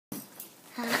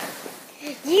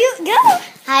You go.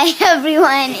 Hi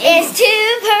everyone. It's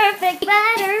two perfect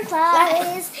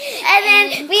butterflies. And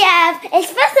then we have a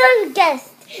special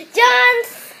guest, John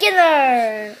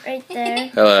Skinner. Right there.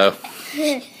 Hello.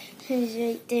 He's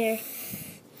right there.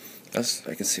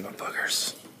 I can see my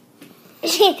boogers.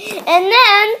 And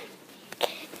then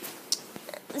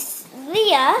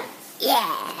Leah.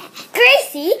 Yeah.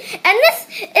 Gracie, and this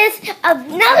is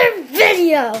another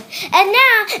video.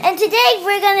 And today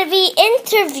we're going to be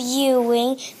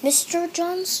interviewing Mr.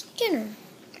 John Skinner.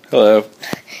 Hello.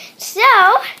 So,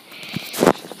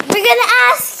 we're going to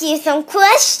ask you some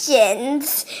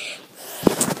questions.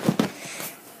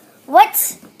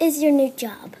 What is your new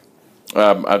job?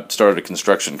 I started a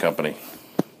construction company.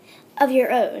 Of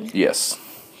your own. Yes.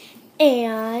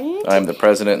 And I'm the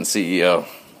president and CEO.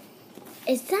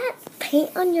 is that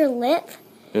paint on your lip?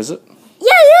 Is it? Yeah,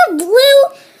 you have blue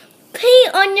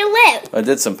paint on your lip. I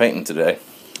did some painting today.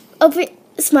 Open,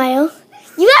 smile.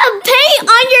 You have paint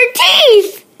on your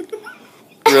teeth.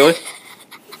 Really?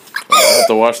 I'll have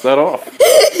to wash that off.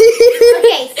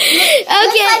 Okay.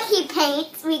 Looks like he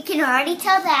paints. We can already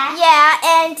tell that. Yeah,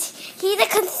 and he's a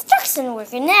construction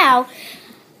worker. Now,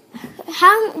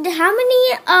 how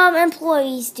many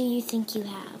employees do you think you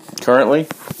have? Currently?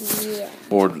 Yeah.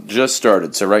 Or just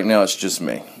started, so right now it's just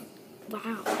me. Wow.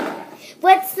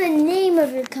 What's the name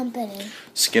of your company?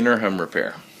 Skinner Home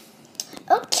Repair.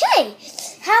 Okay.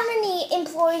 How many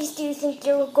employees do you think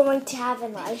you're going to have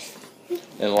in life?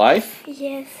 In life?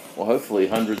 Yes. Well, hopefully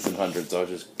hundreds and hundreds. I'll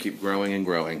just keep growing and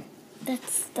growing.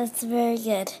 That's very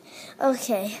good.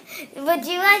 Okay. Would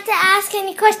you like to ask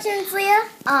any questions, Leah?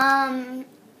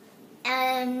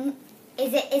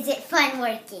 Is it fun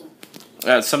working?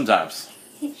 Sometimes.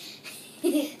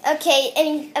 Okay,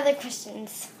 any other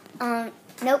questions?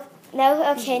 Nope.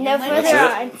 No? Okay, no That's further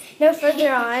it? on. No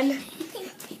further on.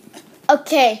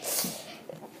 Okay.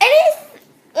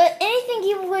 Anything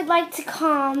you would like to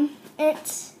comment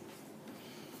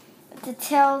to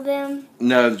tell them?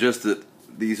 No, just that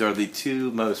these are the two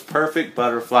most perfect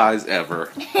butterflies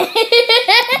ever. Okay!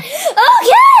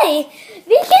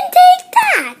 We can take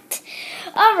that!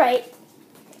 Alright.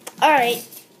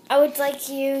 I would like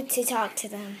you to talk to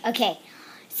them. Okay.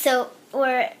 So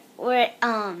we're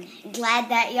glad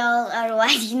that y'all are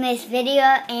watching this video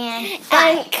and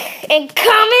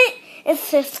comment and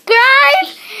subscribe,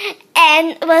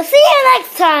 and we'll see you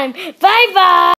next time. Bye bye.